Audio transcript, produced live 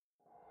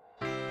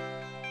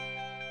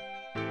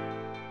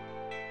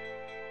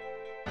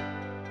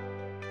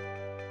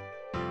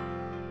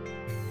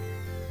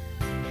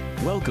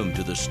Welcome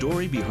to the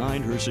story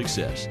behind her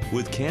success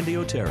with Candy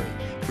O'Terry,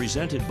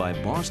 presented by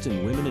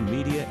Boston Women in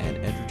Media and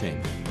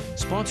Entertainment,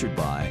 sponsored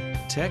by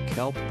Tech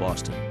Help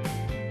Boston.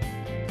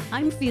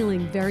 I'm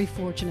feeling very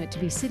fortunate to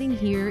be sitting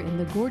here in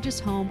the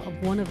gorgeous home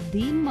of one of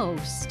the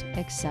most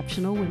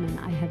exceptional women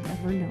I have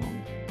ever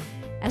known.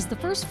 As the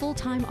first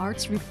full-time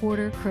arts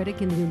reporter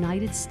critic in the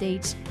United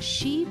States,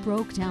 she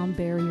broke down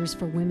barriers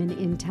for women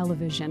in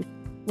television,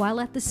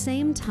 while at the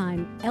same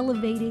time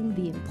elevating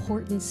the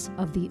importance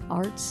of the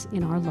arts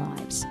in our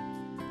lives.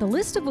 The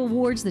list of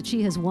awards that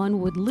she has won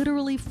would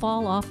literally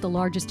fall off the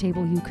largest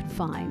table you could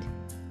find.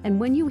 And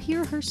when you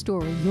hear her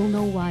story, you'll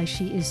know why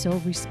she is so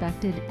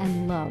respected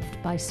and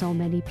loved by so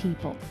many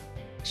people.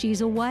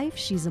 She's a wife,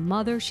 she's a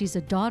mother, she's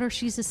a daughter,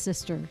 she's a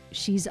sister.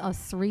 She's a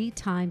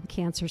 3-time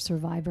cancer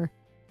survivor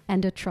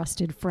and a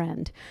trusted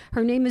friend.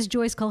 Her name is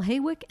Joyce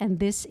Kulhawik, and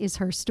this is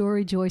her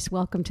story. Joyce,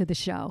 welcome to the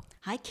show.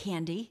 Hi,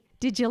 Candy.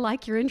 Did you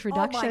like your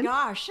introduction? Oh my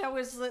gosh, I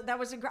was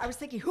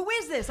thinking, who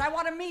is this? I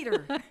want to meet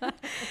her.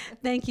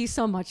 Thank you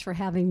so much for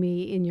having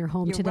me in your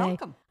home today. You're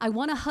welcome. I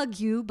want to hug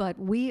you, but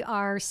we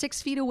are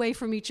 6 feet away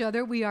from each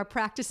other. We are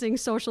practicing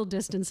social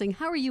distancing.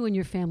 How are you and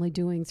your family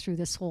doing through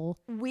this whole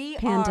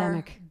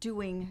pandemic? We are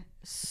doing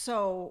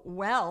so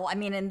well. I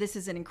mean, and this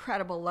is an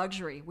incredible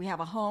luxury. We have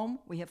a home,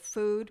 we have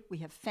food, we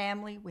have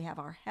family, we have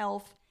our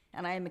health,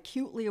 and I am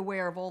acutely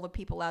aware of all the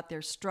people out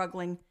there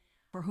struggling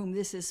for whom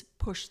this has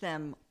pushed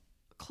them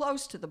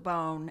close to the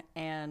bone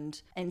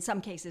and in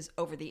some cases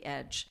over the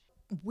edge.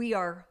 We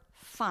are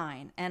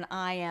fine, and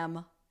I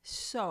am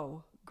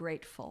so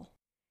grateful.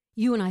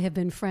 You and I have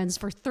been friends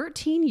for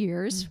 13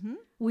 years. Mm-hmm.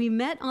 We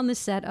met on the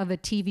set of a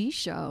TV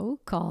show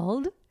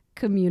called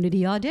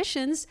Community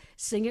Auditions.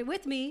 Sing it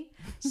with me.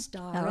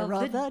 Star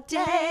of the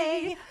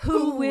day,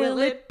 who will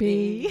it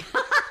be?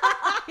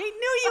 I knew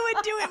you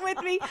would do it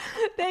with me.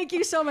 Thank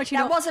you so much.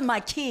 That wasn't my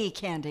key,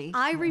 Candy.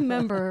 I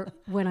remember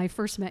when I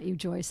first met you,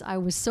 Joyce, I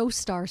was so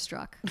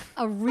starstruck.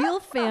 A real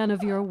fan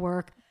of your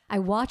work. I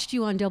watched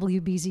you on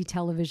WBZ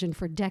television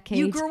for decades.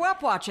 You grew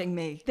up watching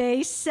me.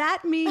 They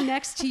sat me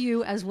next to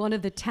you as one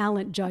of the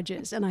talent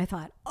judges, and I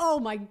thought, oh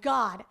my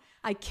God,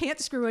 I can't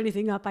screw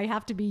anything up. I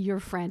have to be your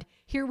friend.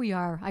 Here we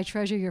are. I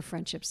treasure your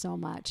friendship so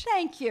much.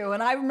 Thank you.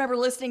 And I remember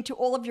listening to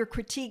all of your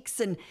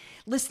critiques and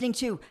listening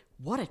to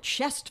what a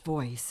chest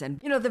voice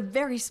and, the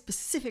very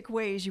specific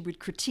ways you would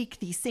critique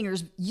these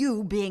singers,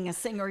 you being a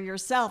singer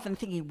yourself, and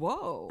thinking,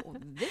 whoa,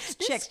 this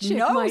chick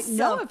knows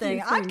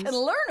something. I can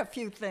learn a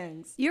few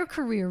things. Your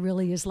career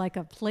really is like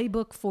a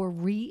playbook for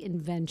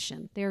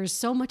reinvention. There is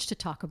so much to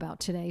talk about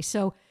today.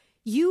 So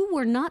you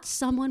were not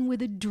someone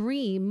with a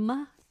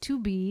dream to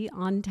be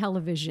on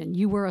television.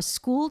 You were a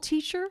school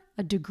teacher,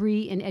 a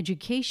degree in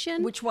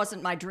education. Which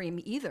wasn't my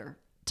dream either.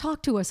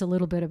 Talk to us a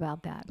little bit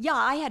about that. Yeah,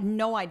 I had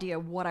no idea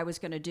what I was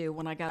going to do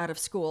when I got out of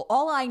school.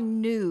 All I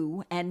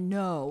knew and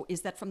know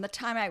is that from the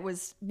time I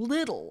was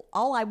little,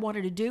 all I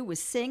wanted to do was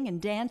sing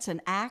and dance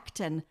and act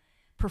and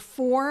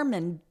perform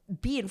and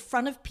be in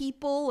front of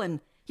people. And,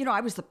 I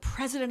was the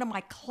president of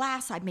my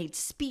class. I made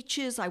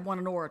speeches. I won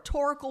an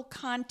oratorical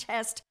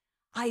contest.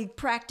 I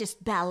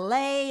practiced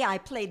ballet. I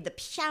played the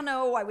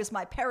piano. I was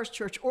my parish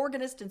church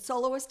organist and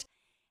soloist.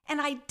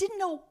 And I didn't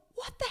know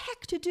what the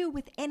heck to do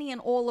with any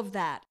and all of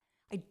that.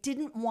 I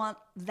didn't want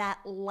that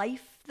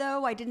life,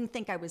 though. I didn't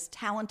think I was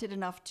talented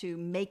enough to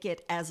make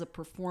it as a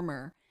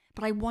performer,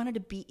 but I wanted to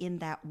be in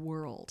that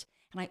world.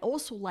 And I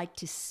also liked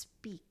to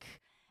speak.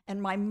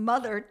 And my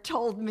mother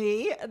told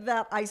me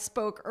that I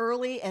spoke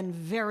early and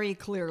very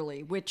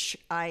clearly, which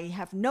I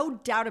have no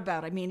doubt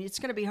about. I mean, it's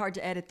going to be hard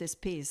to edit this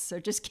piece, so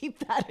just keep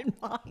that in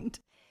mind.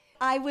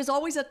 I was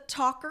always a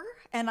talker,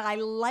 and I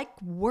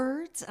like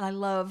words, and I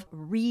love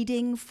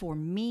reading for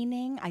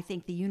meaning. I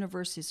think the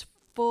universe is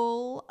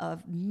full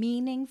of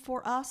meaning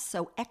for us,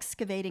 so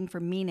excavating for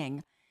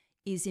meaning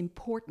is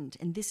important,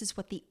 and this is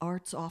what the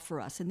arts offer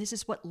us, and this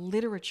is what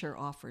literature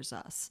offers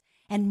us,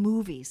 and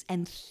movies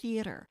and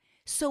theater.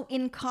 So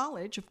in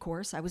college, of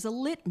course, I was a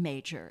lit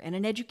major and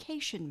an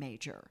education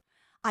major.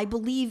 I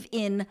believe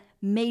in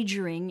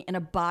majoring in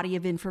a body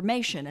of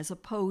information as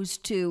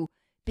opposed to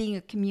being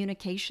a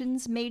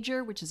communications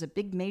major, which is a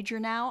big major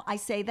now. I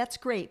say that's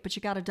great, but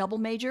you got a double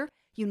major.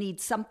 You need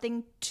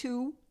something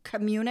to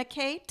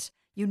communicate.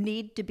 You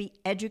need to be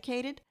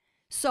educated.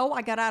 So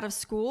I got out of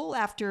school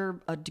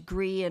after a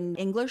degree in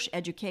English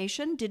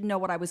education, didn't know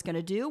what I was going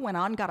to do, went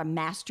on, got a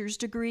master's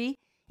degree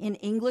in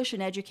English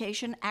and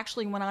education,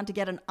 actually went on to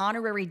get an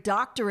honorary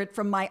doctorate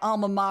from my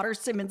alma mater,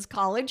 Simmons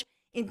College,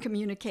 in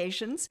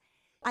communications.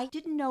 I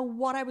didn't know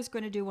what I was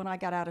going to do when I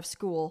got out of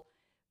school,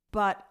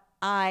 but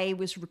I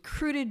was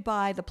recruited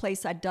by the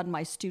place I'd done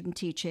my student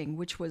teaching,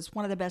 which was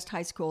one of the best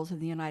high schools in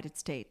the United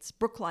States,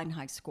 Brookline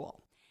High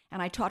School.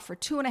 And I taught for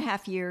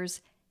 2.5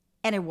 years,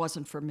 and it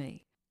wasn't for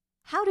me.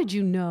 How did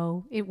you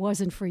know it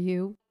wasn't for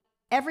you?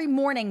 Every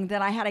morning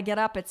that I had to get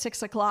up at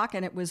 6 o'clock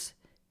and it was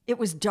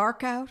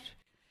dark out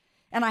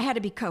and I had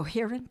to be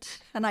coherent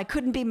and I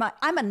couldn't be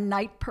I'm a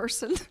night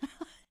person.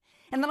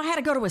 And then I had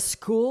to go to a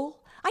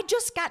school. I'd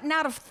just gotten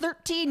out of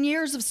 13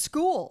 years of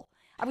school.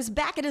 I was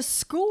back at a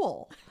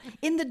school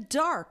in the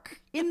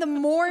dark, in the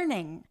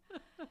morning.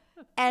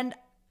 And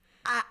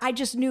I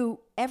just knew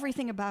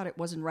everything about it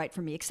wasn't right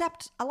for me,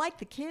 except I liked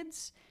the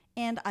kids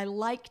and I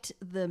liked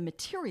the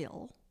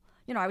material.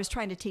 You know, I was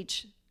trying to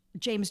teach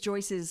James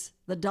Joyce's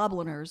The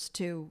Dubliners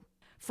to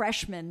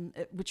freshmen,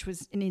 which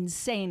was an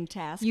insane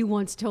task. You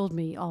once told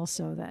me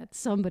also that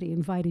somebody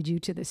invited you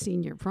to the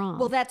senior prom.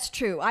 Well, that's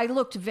true. I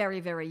looked very,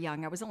 very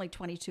young. I was only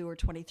 22 or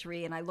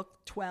 23, and I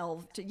looked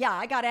 12.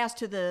 I got asked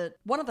to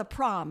one of the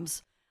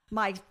proms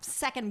my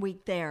second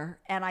week there,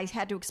 and I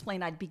had to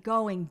explain I'd be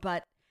going,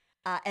 but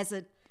as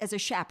a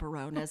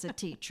chaperone, as a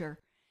teacher.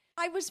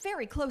 I was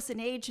very close in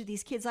age to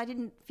these kids. I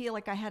didn't feel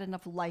like I had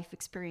enough life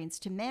experience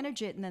to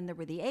manage it. And then there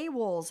were the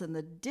AWOLs and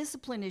the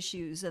discipline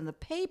issues and the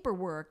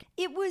paperwork.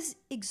 It was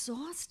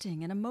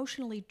exhausting and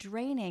emotionally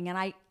draining. And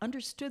I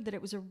understood that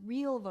it was a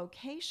real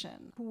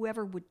vocation,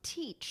 whoever would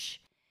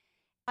teach.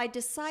 I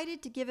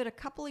decided to give it a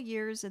couple of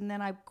years and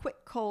then I quit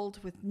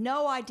cold with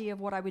no idea of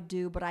what I would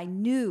do. But I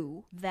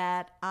knew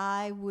that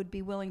I would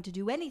be willing to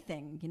do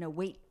anything,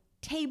 wait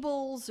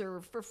tables or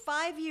for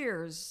 5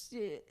 years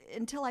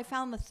until I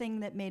found the thing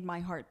that made my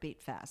heart beat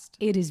fast.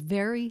 It is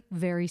very,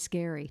 very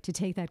scary to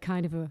take that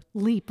kind of a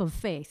leap of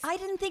faith. I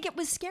didn't think it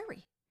was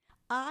scary.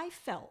 I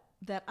felt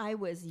that I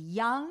was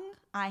young.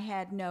 I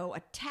had no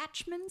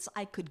attachments.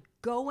 I could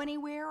go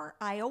anywhere.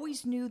 I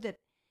always knew that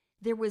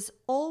there was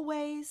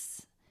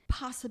always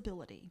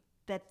possibility,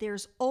 that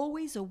there's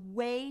always a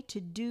way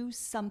to do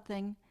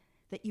something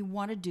that you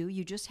want to do.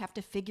 You just have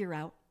to figure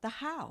out the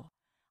how.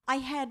 I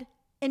had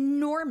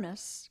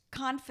enormous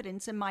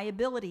confidence in my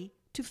ability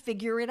to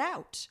figure it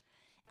out.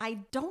 I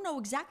don't know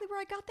exactly where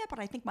I got that, but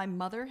I think my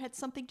mother had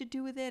something to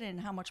do with it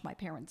and how much my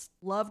parents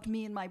loved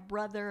me and my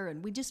brother.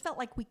 And we just felt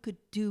like we could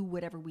do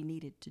whatever we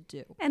needed to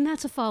do. And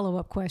that's a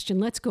follow-up question.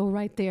 Let's go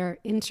right there.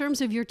 In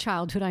terms of your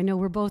childhood, I know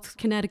we're both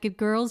Connecticut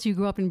girls. You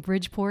grew up in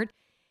Bridgeport.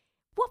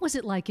 What was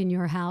it like in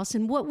your house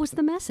and what was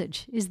the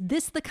message? Is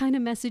this the kind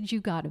of message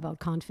you got about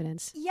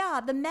confidence? Yeah,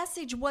 the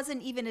message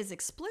wasn't even as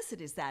explicit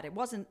as that. It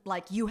wasn't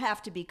like you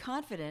have to be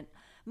confident.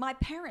 My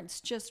parents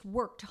just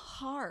worked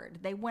hard.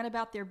 They went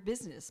about their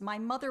business. My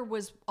mother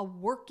was a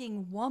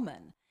working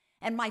woman,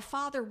 and my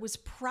father was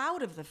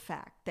proud of the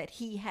fact that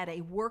he had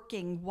a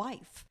working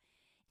wife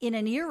in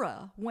an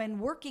era when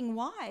working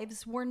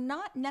wives were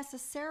not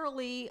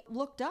necessarily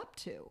looked up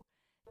to.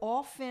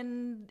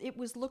 Often it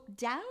was looked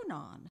down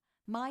on.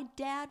 My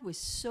dad was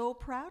so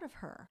proud of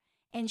her,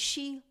 and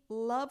she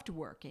loved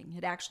working.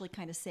 It actually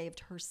kind of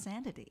saved her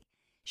sanity.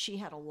 She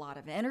had a lot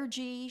of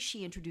energy.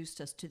 She introduced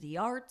us to the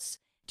arts,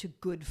 to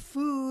good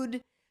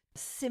food,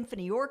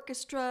 symphony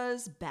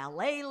orchestras,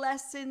 ballet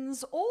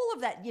lessons, all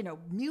of that,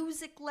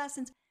 music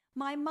lessons.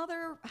 My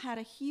mother had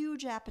a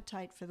huge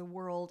appetite for the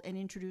world and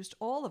introduced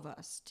all of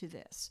us to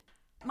this.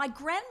 My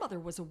grandmother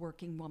was a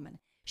working woman.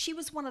 She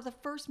was one of the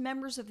first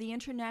members of the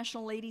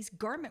International Ladies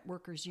Garment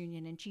Workers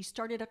Union, and she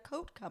started a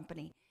coat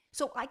company.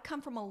 So I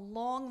come from a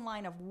long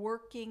line of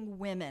working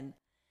women.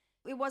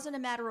 It wasn't a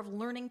matter of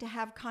learning to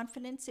have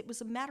confidence. It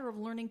was a matter of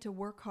learning to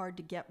work hard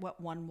to get what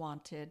one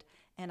wanted.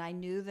 And I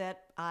knew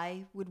that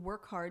I would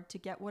work hard to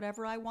get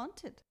whatever I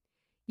wanted.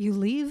 You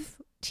leave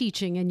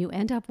teaching and you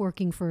end up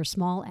working for a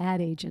small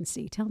ad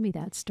agency. Tell me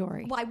that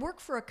story. Well, I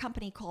worked for a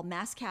company called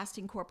Mass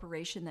Casting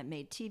Corporation that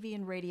made TV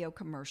and radio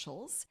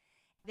commercials.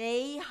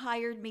 They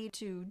hired me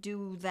to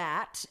do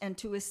that and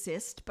to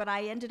assist, but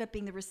I ended up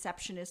being the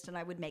receptionist and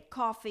I would make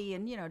coffee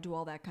and, do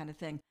all that kind of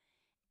thing.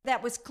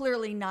 That was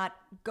clearly not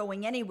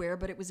going anywhere,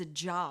 but it was a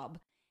job.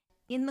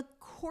 In the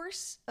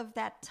course of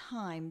that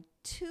time,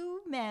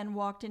 2 men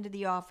walked into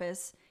the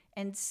office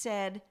and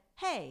said,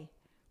 "Hey,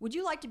 would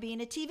you like to be in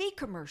a TV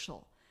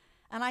commercial?"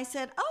 And I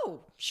said,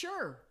 "Oh,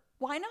 sure.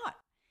 Why not?"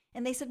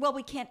 And they said, "Well,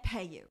 we can't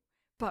pay you,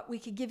 but we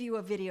could give you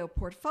a video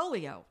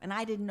portfolio." And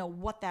I didn't know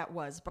what that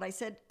was, but I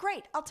said,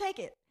 "Great, I'll take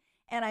it."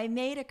 And I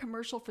made a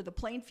commercial for the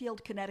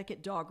Plainfield,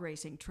 Connecticut dog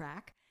racing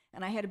track.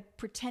 And I had to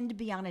pretend to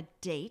be on a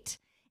date.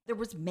 There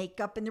was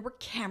makeup and there were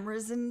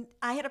cameras and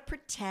I had to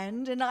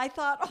pretend. And I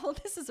thought, oh,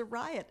 this is a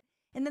riot.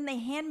 And then they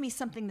hand me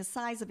something the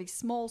size of a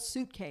small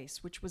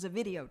suitcase, which was a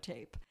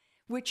videotape,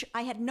 which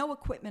I had no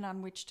equipment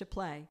on which to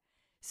play.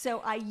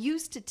 So I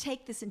used to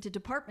take this into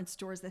department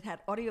stores that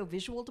had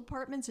audiovisual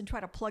departments and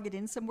try to plug it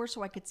in somewhere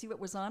so I could see what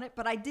was on it.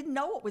 But I didn't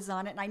know what was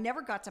on it, and I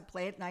never got to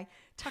play it, and I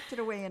tucked it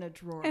away in a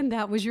drawer. And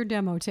that was your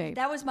demo tape.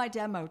 That was my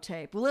demo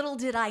tape. Little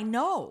did I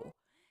know,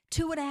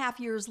 2.5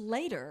 years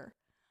later,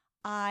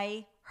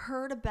 I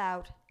heard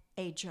about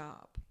a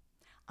job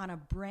on a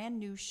brand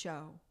new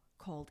show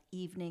called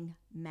Evening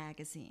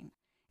Magazine.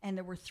 And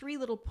there were 3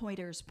 little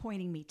pointers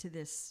pointing me to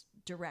this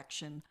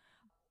direction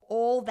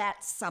all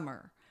that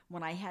summer,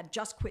 when I had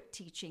just quit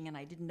teaching and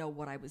I didn't know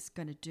what I was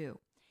going to do.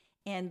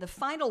 And the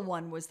final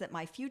one was that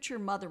my future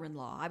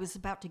mother-in-law, I was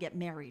about to get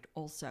married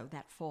also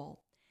that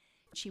fall.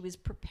 She was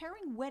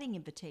preparing wedding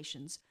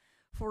invitations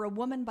for a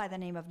woman by the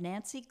name of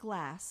Nancy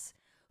Glass,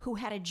 who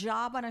had a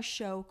job on a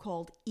show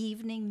called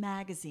Evening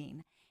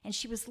Magazine. And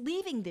she was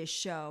leaving this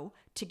show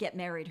to get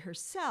married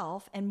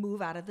herself and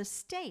move out of the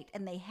state.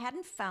 And they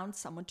hadn't found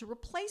someone to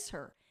replace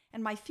her.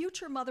 And my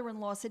future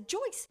mother-in-law said,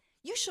 Joyce,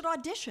 you should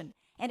audition.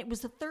 And it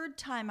was the third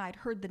time I'd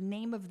heard the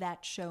name of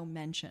that show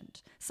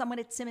mentioned. Someone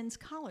at Simmons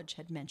College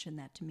had mentioned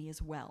that to me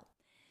as well.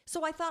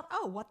 So I thought,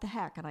 oh, what the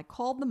heck? And I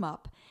called them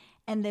up.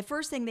 And the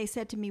first thing they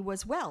said to me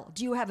was, well,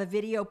 do you have a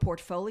video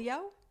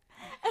portfolio?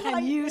 And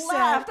I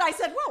laughed. I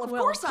said, well, of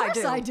course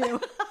I do.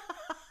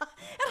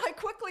 And I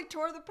quickly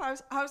tore the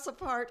house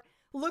apart,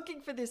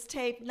 looking for this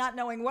tape, not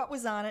knowing what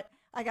was on it.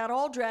 I got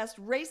all dressed,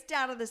 raced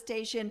down to the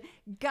station,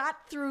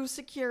 got through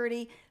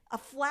security. A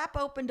flap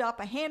opened up,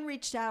 a hand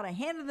reached out, I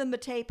handed them the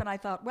tape, and I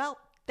thought, well,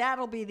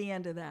 that'll be the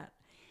end of that.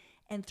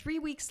 And 3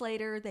 weeks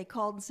later, they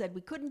called and said,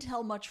 we couldn't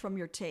tell much from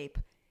your tape.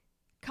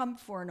 Come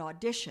for an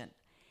audition.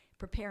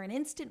 Prepare an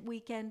instant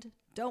weekend.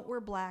 Don't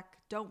wear black.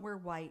 Don't wear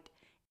white.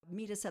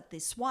 Meet us at the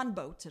Swan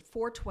Boats at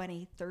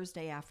 4:20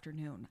 Thursday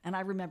afternoon. And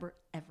I remember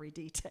every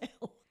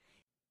detail.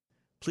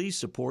 Please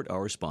support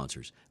our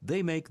sponsors.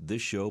 They make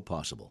this show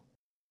possible.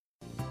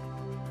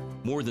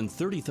 More than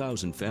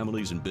 30,000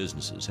 families and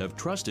businesses have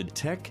trusted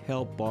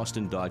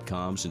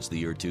TechHelpBoston.com since the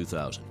year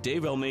 2000.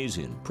 Dave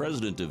Almazian,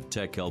 president of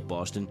Tech Help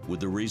Boston, with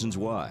the reasons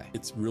why.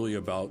 It's really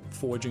about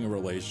forging a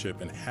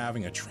relationship and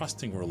having a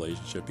trusting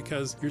relationship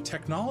because your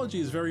technology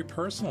is very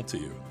personal to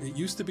you. It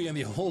used to be in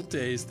the old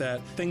days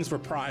that things were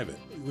private.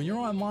 When you're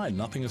online,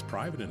 nothing is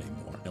private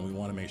anymore. And we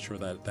want to make sure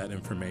that that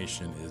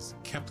information is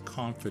kept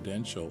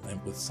confidential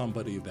and with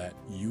somebody that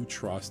you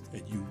trust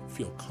and you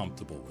feel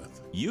comfortable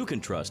with. You can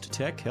trust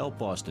Tech Help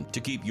Boston to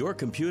keep your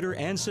computer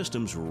and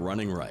systems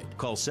running right.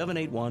 Call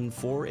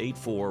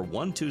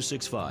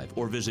 781-484-1265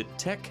 or visit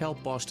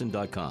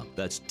techhelpboston.com.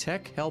 That's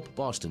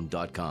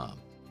techhelpboston.com.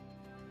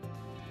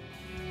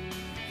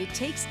 It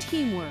takes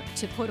teamwork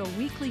to put a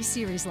weekly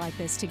series like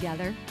this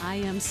together. I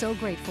am so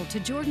grateful to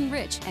Jordan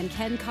Rich and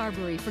Ken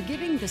Carberry for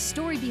giving the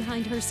story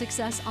behind her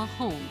success a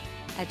home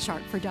at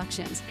Chart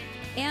Productions,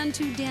 and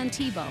to Dan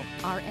Tebow,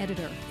 our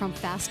editor from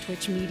Fast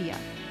Twitch Media,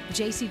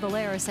 JC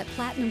Valeris at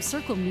Platinum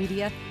Circle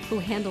Media, who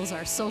handles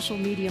our social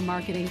media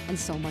marketing and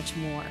so much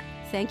more.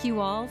 Thank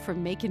you all for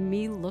making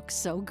me look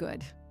so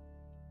good.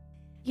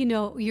 You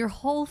know, your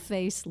whole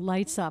face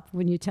lights up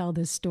when you tell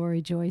this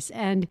story, Joyce.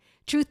 And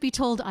truth be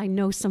told, I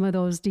know some of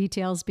those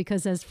details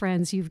because as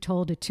friends, you've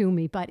told it to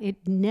me, but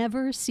it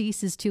never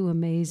ceases to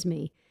amaze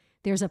me.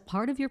 There's a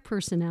part of your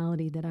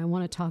personality that I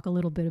want to talk a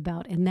little bit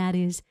about, and that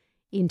is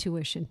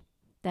intuition.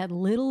 That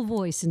little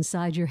voice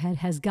inside your head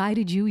has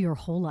guided you your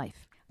whole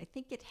life. I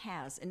think it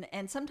has.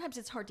 And sometimes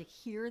it's hard to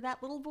hear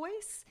that little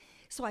voice.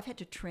 So I've had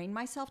to train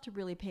myself to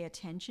really pay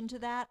attention to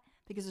that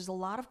because there's a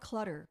lot of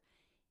clutter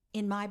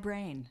in my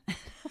brain.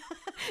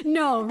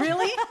 No,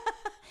 really?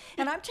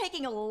 And I'm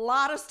taking a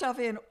lot of stuff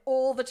in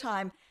all the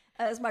time.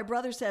 As my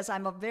brother says,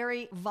 I'm a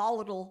very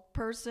volatile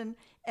person.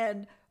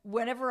 And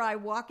whenever I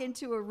walk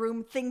into a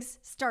room, things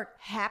start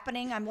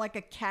happening. I'm like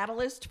a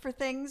catalyst for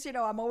things. You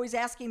know, I'm always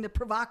asking the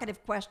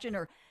provocative question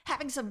or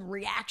having some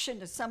reaction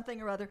to something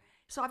or other.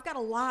 So I've got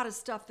a lot of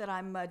stuff that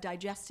I'm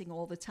digesting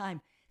all the time.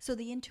 So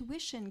the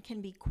intuition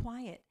can be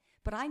quiet,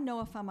 but I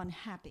know if I'm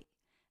unhappy.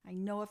 I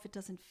know if it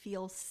doesn't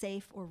feel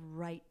safe or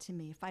right to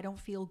me, if I don't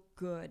feel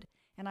good.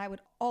 And I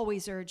would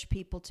always urge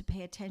people to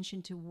pay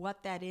attention to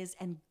what that is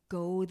and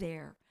go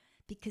there,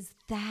 because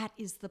that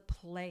is the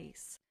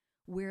place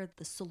where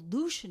the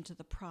solution to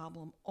the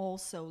problem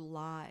also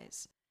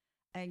lies.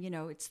 And, you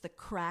know, it's the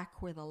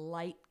crack where the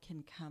light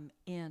can come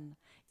in.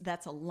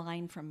 That's a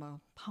line from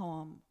a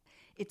poem.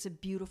 It's a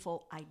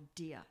beautiful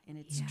idea, and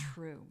it's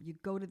true. You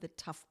go to the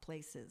tough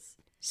places.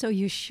 So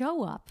you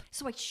show up.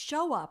 So I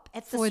show up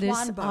at the for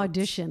Swan this Boats.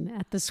 audition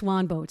at the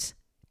Swan Boats.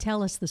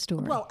 Tell us the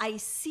story. Well, I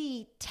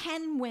see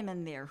 10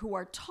 women there who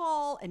are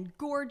tall and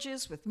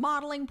gorgeous with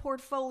modeling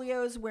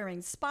portfolios,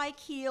 wearing spike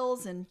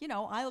heels, and, you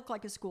know, I look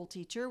like a school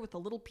teacher with a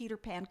little Peter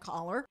Pan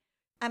collar.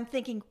 I'm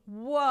thinking,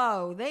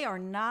 whoa, they are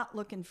not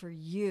looking for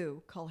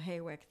you,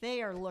 Kulhawik.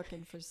 They are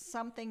looking for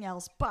something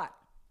else. But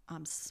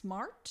I'm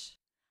smart.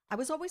 I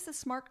was always the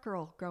smart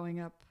girl growing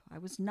up. I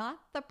was not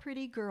the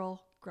pretty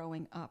girl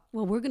growing up.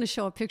 Well, we're going to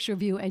show a picture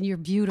of you, and you're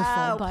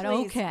beautiful, but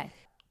please. Okay.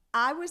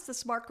 I was the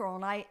smart girl,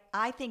 and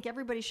I think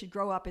everybody should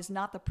grow up as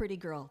not the pretty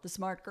girl, the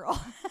smart girl.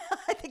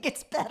 I think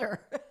it's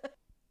better.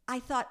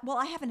 I thought, well,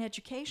 I have an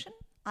education.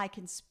 I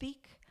can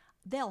speak.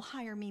 They'll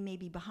hire me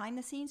maybe behind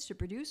the scenes to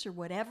produce or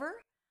whatever.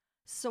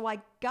 So I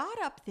got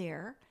up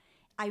there.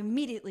 I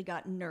immediately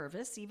got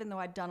nervous, even though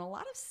I'd done a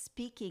lot of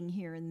speaking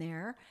here and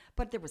there.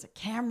 But there was a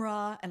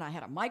camera and I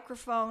had a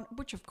microphone,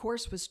 which of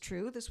course was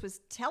true. This was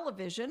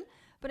television,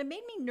 but it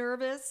made me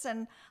nervous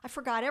and I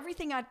forgot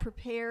everything I'd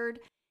prepared.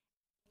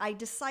 I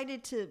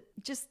decided to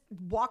just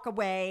walk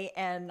away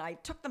and I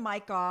took the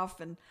mic off.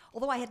 And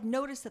although I had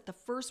noticed that the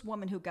first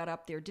woman who got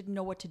up there didn't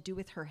know what to do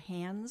with her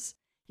hands,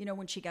 you know,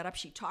 when she got up,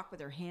 she talked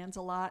with her hands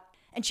a lot.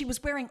 And she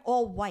was wearing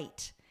all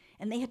white.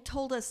 And they had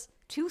told us,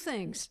 two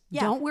things.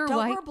 Yeah, don't wear white.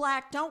 Don't wear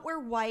black. Don't wear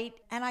white.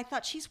 And I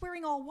thought, she's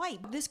wearing all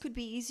white. This could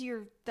be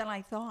easier than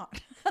I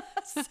thought.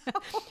 So,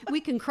 we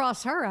can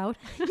cross her out.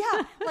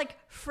 Yeah, like,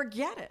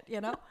 forget it,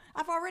 you know.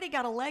 I've already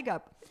got a leg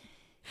up.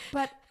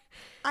 But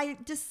I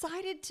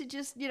decided to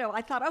just,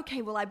 I thought,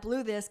 okay, well, I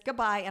blew this.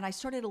 Goodbye. And I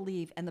started to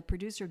leave. And the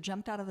producer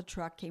jumped out of the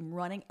truck, came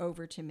running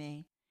over to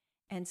me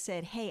and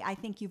said, hey, I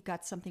think you've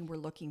got something we're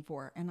looking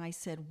for. And I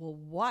said, well,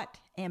 what?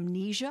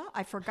 Amnesia?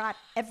 I forgot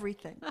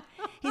everything.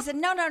 He said,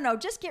 no.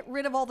 Just get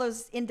rid of all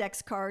those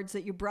index cards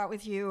that you brought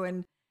with you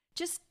and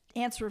just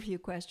answer a few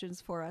questions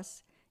for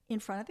us in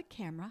front of the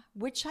camera,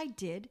 which I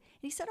did.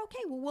 And he said, okay,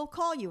 well, we'll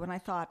call you. And I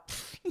thought,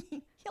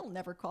 he'll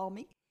never call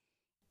me.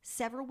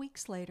 Several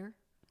weeks later,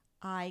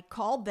 I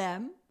called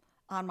them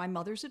on my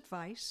mother's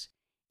advice,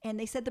 and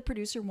they said the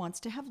producer wants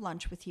to have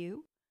lunch with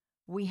you.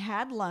 We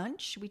had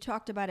lunch. We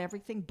talked about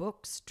everything,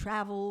 books,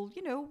 travel,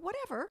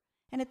 whatever.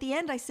 And at the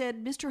end, I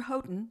said, Mr.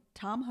 Houghton,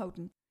 Tom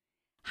Houghton,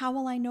 how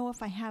will I know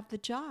if I have the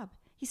job?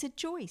 He said,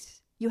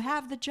 Joyce, you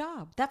have the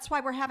job. That's why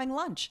we're having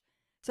lunch.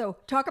 So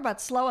talk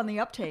about slow on the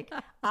uptake.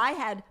 I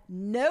had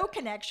no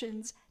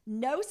connections,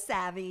 no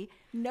savvy,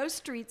 no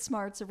street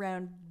smarts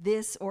around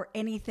this or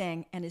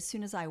anything. And as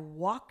soon as I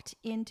walked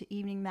into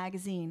Evening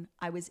Magazine,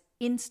 I was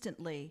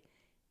instantly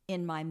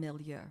in my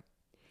milieu.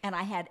 And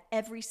I had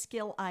every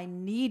skill I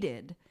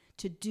needed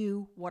to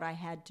do what I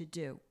had to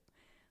do.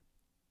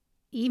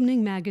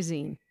 Evening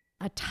Magazine,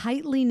 a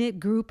tightly knit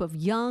group of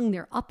young,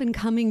 they're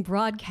up-and-coming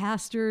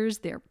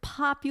broadcasters. They're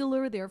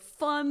popular, they're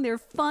fun, they're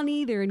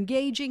funny, they're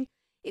engaging.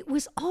 It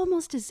was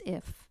almost as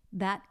if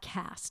that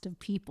cast of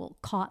people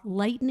caught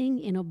lightning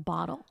in a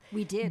bottle.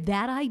 We did.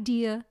 That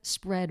idea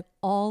spread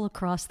all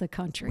across the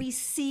country. We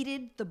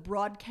seeded the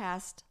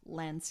broadcast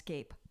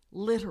landscape,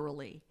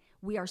 literally.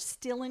 We are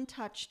still in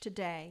touch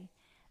today.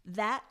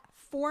 That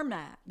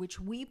format, which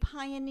we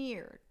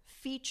pioneered,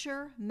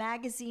 feature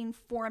magazine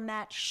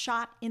format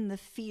shot in the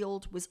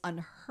field, was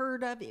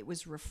unheard of. It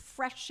was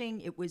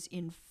refreshing. It was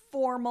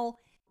informal.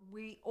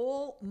 We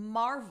all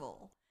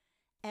marvel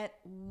at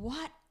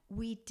what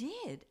we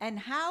did and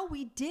how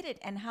we did it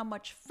and how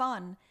much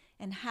fun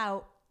and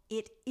how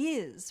it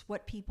is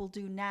what people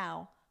do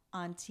now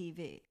on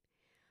TV.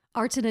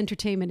 Arts and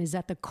entertainment is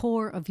at the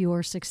core of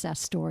your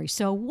success story.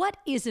 So what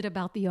is it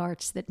about the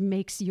arts that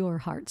makes your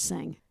heart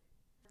sing?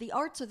 The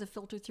arts are the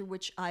filter through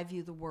which I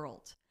view the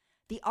world.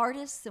 The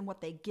artists and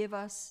what they give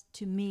us,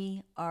 to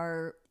me,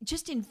 are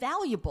just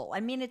invaluable. I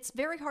mean, it's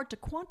very hard to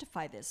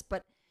quantify this,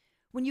 but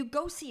when you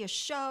go see a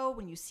show,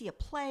 when you see a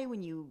play,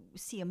 when you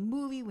see a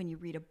movie, when you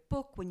read a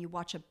book, when you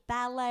watch a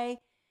ballet,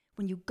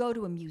 when you go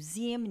to a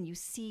museum and you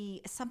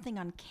see something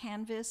on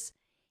canvas,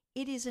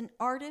 it is an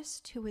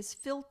artist who has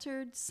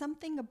filtered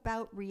something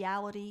about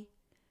reality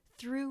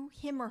through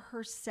him or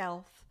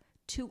herself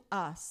to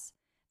us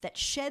that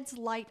sheds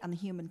light on the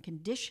human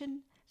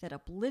condition, that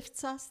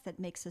uplifts us, that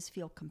makes us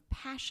feel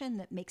compassion,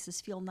 that makes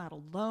us feel not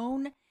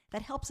alone,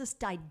 that helps us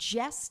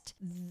digest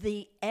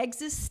the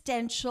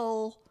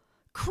existential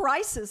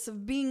crisis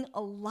of being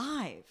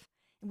alive.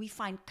 And we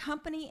find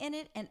company in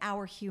it and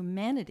our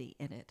humanity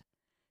in it.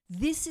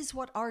 This is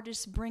what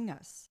artists bring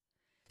us.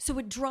 So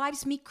it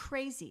drives me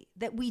crazy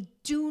that we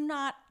do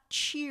not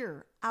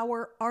cheer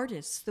our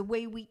artists the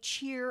way we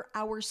cheer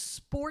our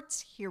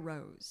sports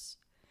heroes.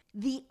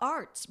 The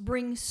arts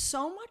bring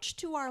so much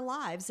to our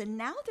lives, and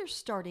now they're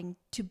starting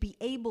to be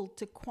able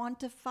to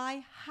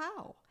quantify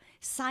how.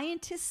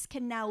 Scientists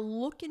can now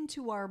look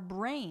into our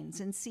brains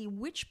and see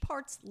which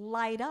parts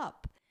light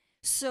up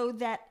so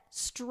that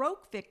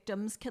stroke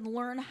victims can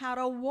learn how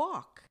to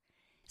walk.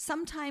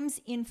 Sometimes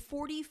in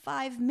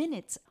 45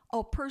 minutes,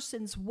 a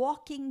person's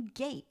walking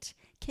gait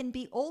can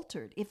be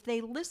altered if they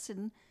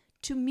listen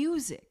to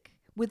music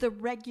with a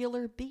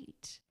regular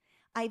beat.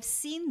 I've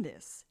seen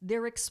this.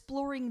 They're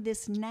exploring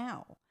this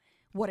now.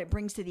 What it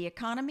brings to the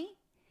economy?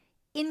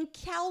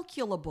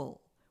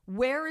 Incalculable.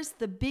 Where is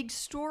the big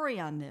story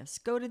on this?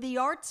 Go to the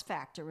Arts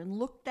Factor and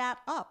look that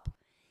up.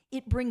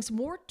 It brings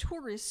more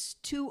tourists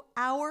to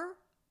our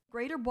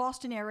greater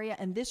Boston area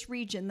and this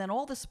region than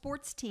all the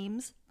sports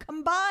teams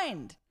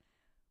combined.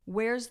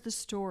 Where's the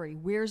story?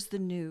 Where's the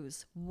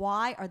news?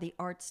 Why are the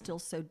arts still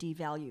so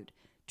devalued?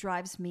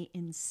 Drives me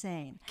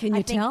insane. Can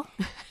you tell?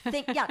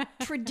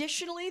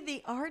 Traditionally,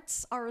 the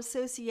arts are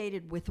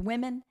associated with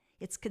women.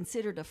 It's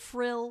considered a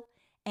frill,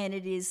 and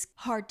it is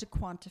hard to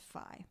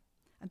quantify.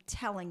 I'm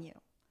telling you,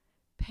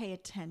 pay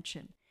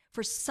attention.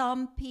 For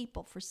some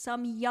people, for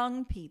some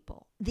young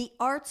people, the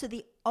arts are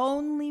the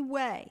only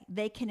way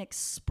they can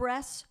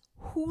express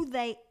who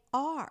they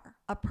are,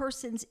 a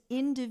person's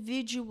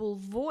individual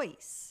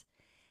voice.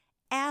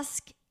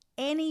 Ask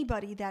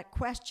anybody that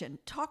question.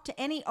 Talk to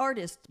any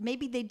artist.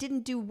 Maybe they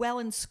didn't do well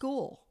in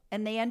school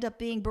and they end up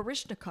being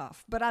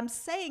Baryshnikov. But I'm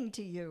saying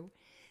to you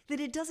that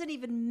it doesn't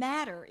even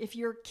matter if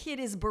your kid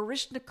is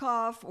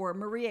Baryshnikov or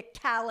Maria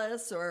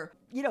Callas or,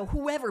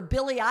 whoever,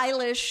 Billie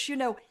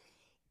Eilish,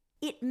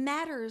 It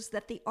matters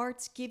that the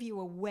arts give you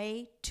a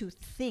way to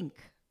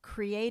think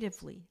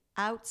creatively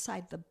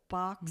outside the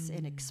box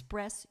and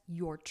express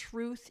your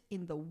truth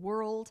in the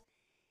world.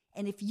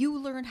 And if you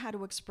learn how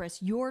to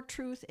express your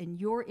truth and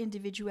your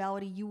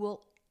individuality, you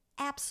will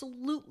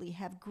absolutely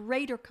have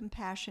greater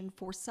compassion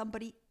for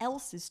somebody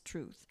else's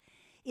truth.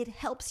 It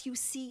helps you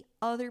see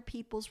other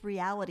people's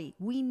reality.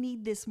 We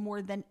need this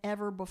more than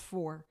ever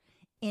before.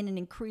 in an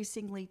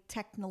increasingly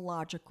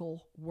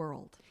technological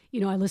world.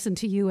 You know, I listen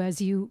to you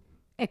as you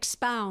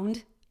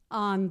expound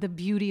on the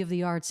beauty of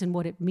the arts and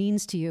what it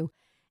means to you.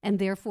 And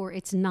therefore,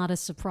 it's not a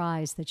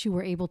surprise that you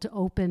were able to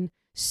open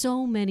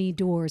so many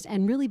doors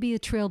and really be a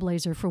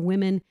trailblazer for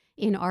women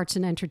in arts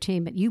and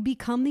entertainment. You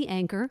become the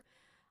anchor,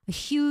 a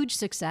huge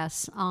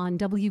success on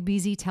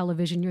WBZ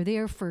television. You're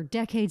there for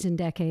decades and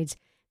decades.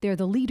 They're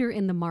the leader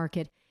in the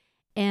market.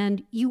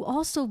 And you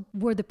also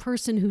were the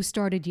person who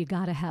started You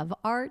Gotta Have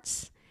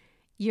Arts.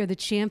 You're the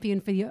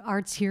champion for the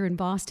arts here in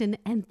Boston.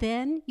 And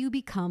then you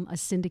become a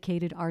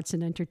syndicated arts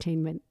and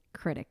entertainment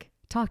critic.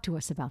 Talk to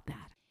us about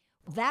that.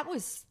 That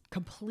was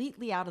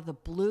completely out of the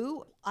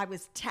blue. I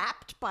was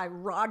tapped by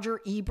Roger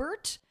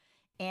Ebert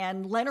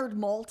and Leonard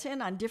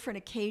Maltin on different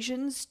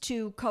occasions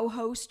to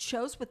co-host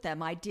shows with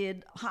them. I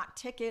did Hot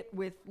Ticket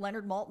with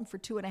Leonard Maltin for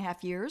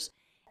 2.5 years.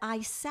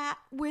 I sat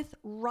with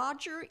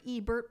Roger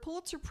Ebert,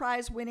 Pulitzer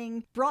Prize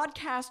winning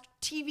broadcast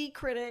TV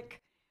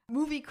critic,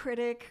 movie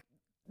critic.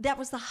 That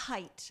was the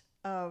height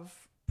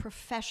of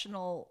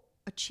professional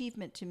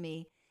achievement to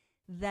me,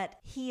 that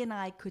he and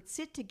I could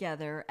sit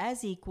together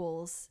as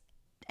equals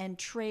and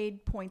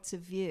trade points of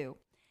view.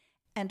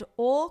 And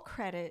all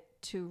credit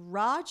to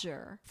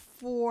Roger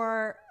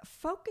for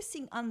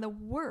focusing on the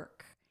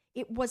work.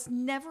 It was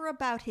never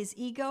about his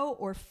ego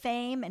or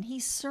fame, and he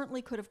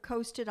certainly could have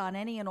coasted on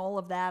any and all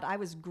of that. I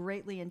was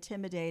greatly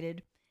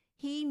intimidated.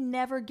 He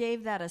never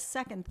gave that a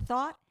second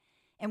thought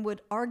and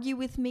would argue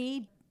with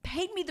me,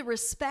 paid me the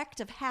respect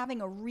of having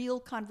a real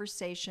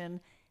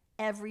conversation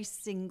every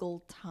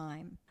single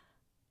time.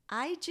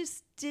 I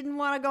just didn't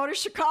want to go to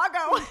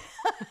Chicago.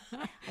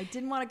 I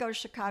didn't want to go to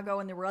Chicago,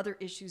 and there were other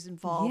issues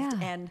involved. Yeah,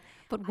 and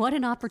but what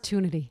an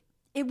opportunity.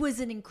 It was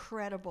an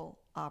incredible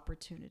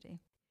opportunity.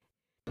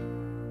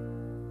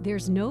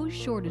 There's no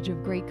shortage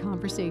of great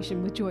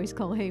conversation with Joyce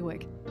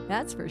Kulhawik,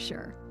 that's for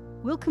sure.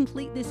 We'll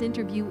complete this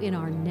interview in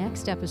our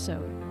next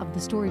episode of the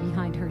story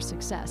behind her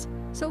success.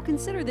 So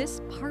consider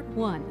this part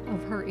 1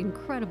 of her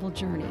incredible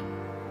journey.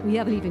 We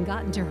haven't even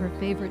gotten to her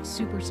favorite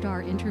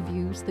superstar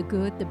interviews, the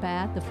good, the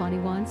bad, the funny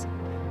ones.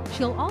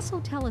 She'll also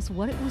tell us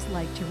what it was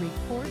like to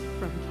report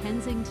from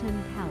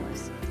Kensington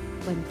Palace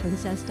when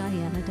Princess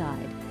Diana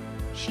died.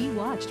 She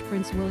watched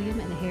Prince William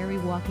and Harry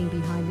walking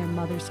behind their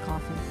mother's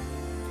coffin.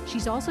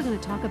 She's also going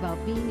to talk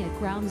about being at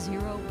Ground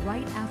Zero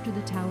right after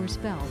the towers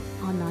fell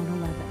on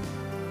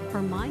 9/11. Her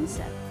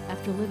mindset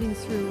after living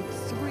through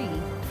 3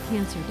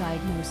 cancer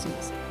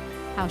diagnoses,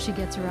 how she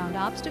gets around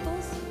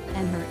obstacles,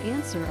 and her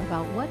answer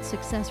about what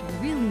success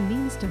really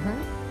means to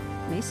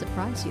her may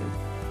surprise you.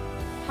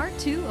 Part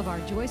 2 of our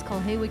Joyce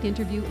Kulhawik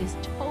interview is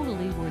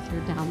totally worth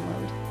your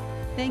download.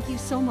 Thank you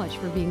so much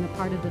for being a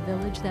part of the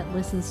village that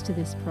listens to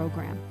this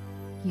program.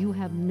 You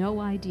have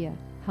no idea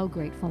how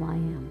grateful I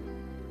am.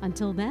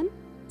 Until then,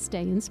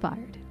 stay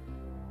inspired.